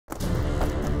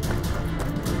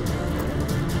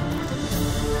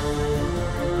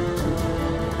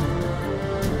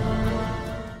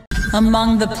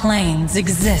Among the planes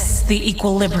exists the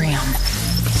equilibrium,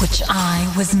 which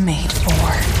I was made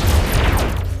for.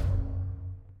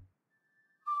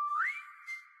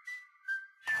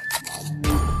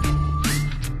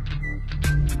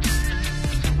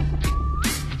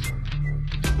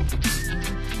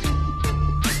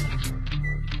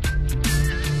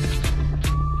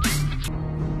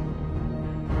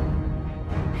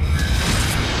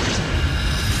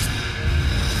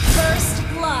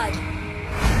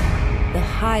 The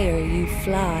higher you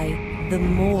fly, the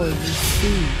more you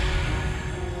see.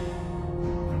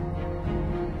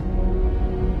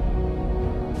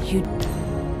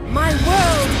 My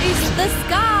world is the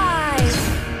sky!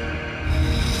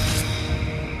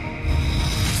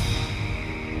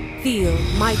 Feel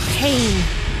my pain.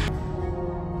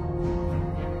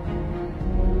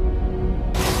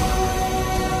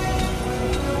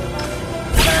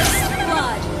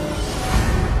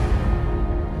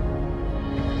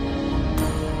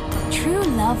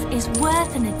 Love is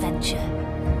worth an adventure.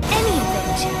 Any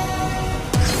adventure.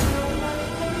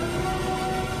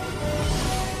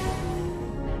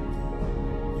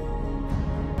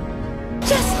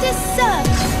 Justice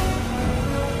served!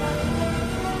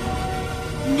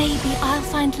 Maybe I'll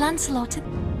find Lancelot.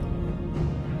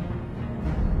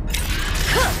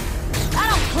 I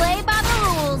don't play by the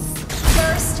rules.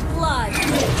 First blood.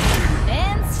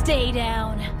 And stay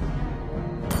down.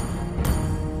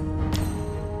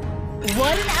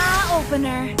 What an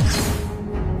eye-opener.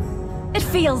 It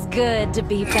feels good to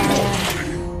be bad.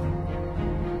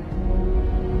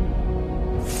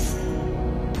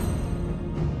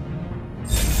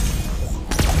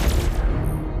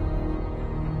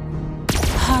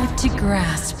 Hard to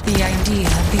grasp the idea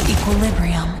of the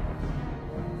equilibrium.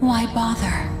 Why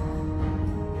bother?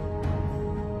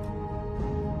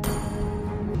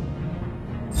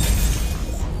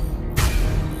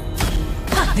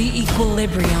 The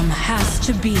equilibrium has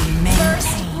to be maintained.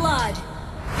 First blood.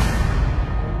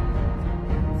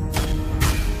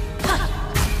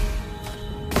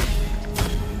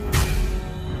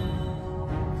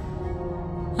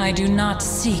 I do not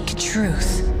seek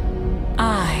truth.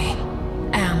 I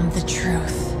am the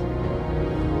truth.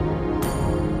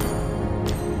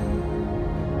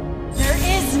 There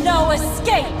is no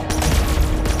escape!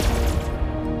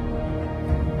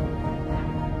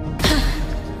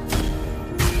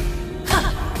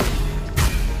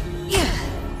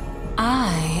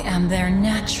 I am their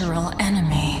natural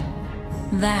enemy.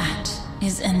 That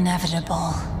is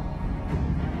inevitable.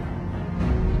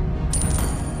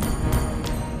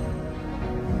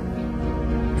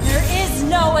 There is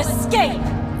no escape!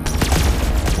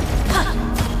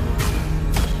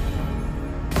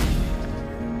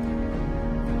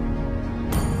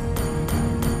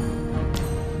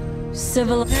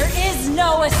 There is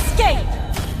no escape!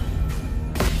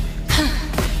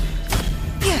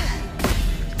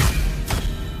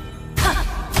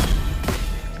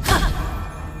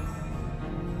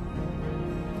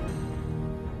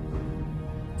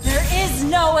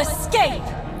 No escape!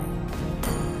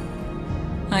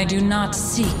 I do not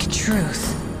seek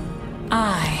truth.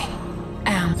 I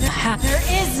am the There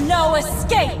is no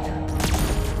escape!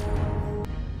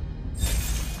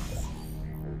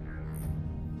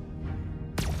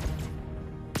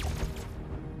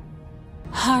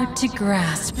 Hard to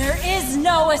grasp. There is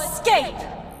no escape!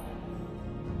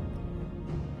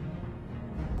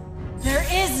 There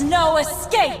is no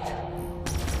escape!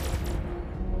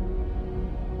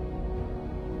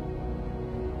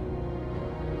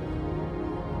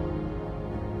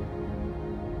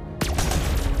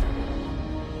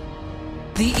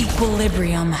 The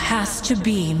equilibrium has to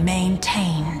be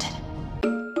maintained.